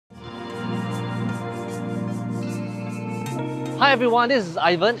Hi everyone, this is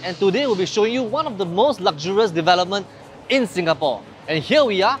Ivan and today we'll be showing you one of the most luxurious development in Singapore. And here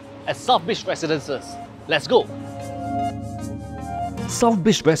we are at Southbeach Residences. Let's go!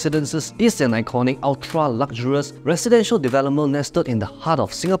 Southbeach Residences is an iconic ultra-luxurious residential development nested in the heart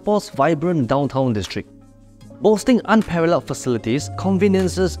of Singapore's vibrant downtown district. Boasting unparalleled facilities,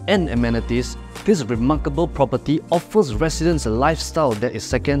 conveniences and amenities, this remarkable property offers residents a lifestyle that is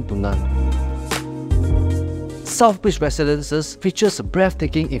second to none. Southbeach Residences features a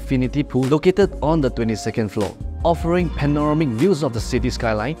breathtaking infinity pool located on the 22nd floor, offering panoramic views of the city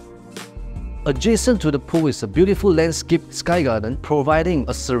skyline. Adjacent to the pool is a beautiful landscaped sky garden, providing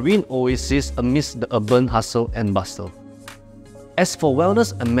a serene oasis amidst the urban hustle and bustle. As for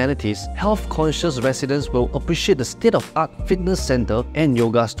wellness amenities, health-conscious residents will appreciate the state-of-art fitness center and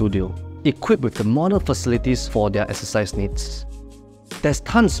yoga studio, equipped with the modern facilities for their exercise needs. There's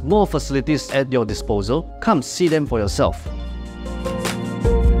tons more facilities at your disposal. Come see them for yourself.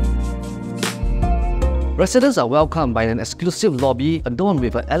 Residents are welcomed by an exclusive lobby adorned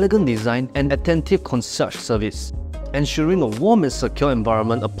with an elegant design and attentive concierge service, ensuring a warm and secure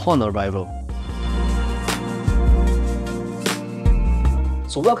environment upon arrival.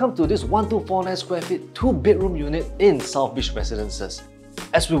 So welcome to this 1249 square feet 2-bedroom unit in Southbeach Residences.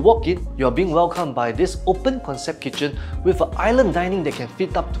 As we walk in, you are being welcomed by this open concept kitchen with an island dining that can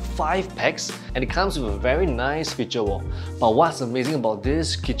fit up to 5 packs, and it comes with a very nice feature wall. But what's amazing about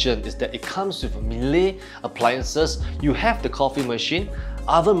this kitchen is that it comes with Miele appliances. You have the coffee machine,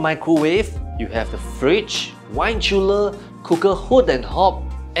 oven microwave, you have the fridge, wine chiller, cooker hood and hob,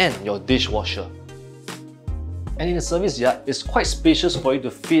 and your dishwasher. And in the service yard, it's quite spacious for you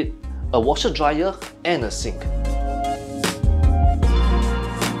to fit a washer dryer and a sink.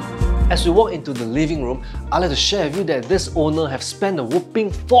 As we walk into the living room, I'd like to share with you that this owner have spent a whopping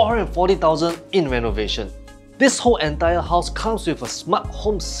 $440,000 in renovation. This whole entire house comes with a smart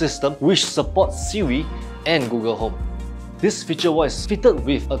home system which supports Siri and Google Home. This feature wall is fitted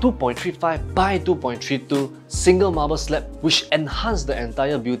with a 2.35 by 2.32 single marble slab which enhance the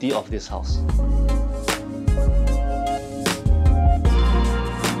entire beauty of this house.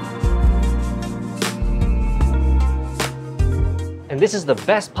 And this is the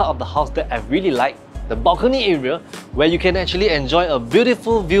best part of the house that I really like, the balcony area where you can actually enjoy a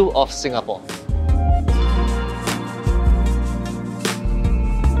beautiful view of Singapore.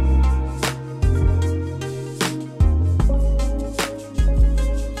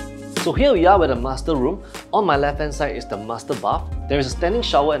 So here we are with the master room. On my left hand side is the master bath. There is a standing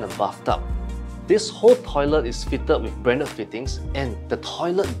shower and a bathtub. This whole toilet is fitted with branded fittings, and the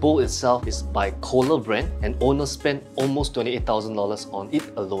toilet bowl itself is by Kohler brand, and owner spent almost $28,000 on it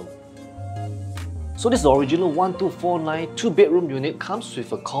alone. So this original 1249 2-bedroom unit comes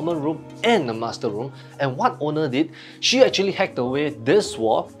with a common room and a master room, and what owner did, she actually hacked away this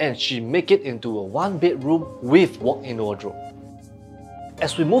wall and she make it into a 1-bedroom with walk-in wardrobe.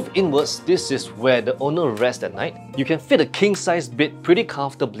 As we move inwards, this is where the owner rests at night. You can fit a king-size bed pretty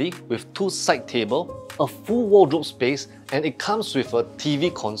comfortably with 2 side tables, a full wardrobe space, and it comes with a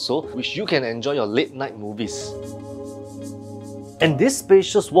TV console which you can enjoy your late-night movies. And these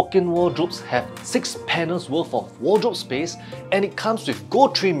spacious walk-in wardrobes have 6 panels worth of wardrobe space, and it comes with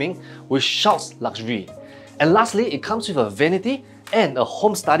gold trimming which shouts luxury. And lastly, it comes with a vanity and a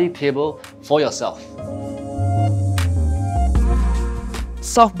home study table for yourself.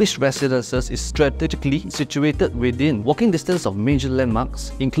 Southbeach Residences is strategically situated within walking distance of major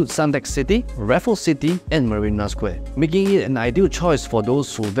landmarks, include Suntec City, Raffles City and Marina Square, making it an ideal choice for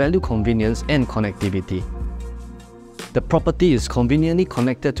those who value convenience and connectivity. The property is conveniently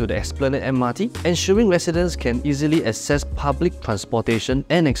connected to the Esplanade MRT, ensuring residents can easily access public transportation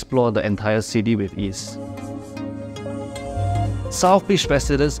and explore the entire city with ease. Southbeach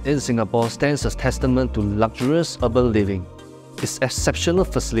Residence in Singapore stands as testament to luxurious urban living. Its exceptional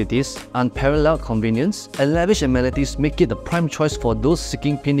facilities, unparalleled convenience, and lavish amenities make it a prime choice for those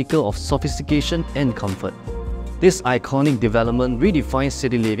seeking pinnacle of sophistication and comfort. This iconic development redefines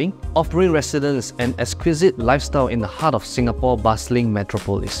city living, offering residents an exquisite lifestyle in the heart of Singapore's bustling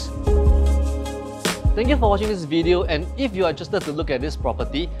metropolis. Thank you for watching this video, and if you are interested to look at this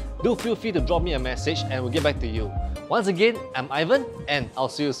property, do feel free to drop me a message and we'll get back to you. Once again, I'm Ivan and I'll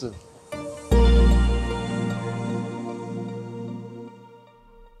see you soon.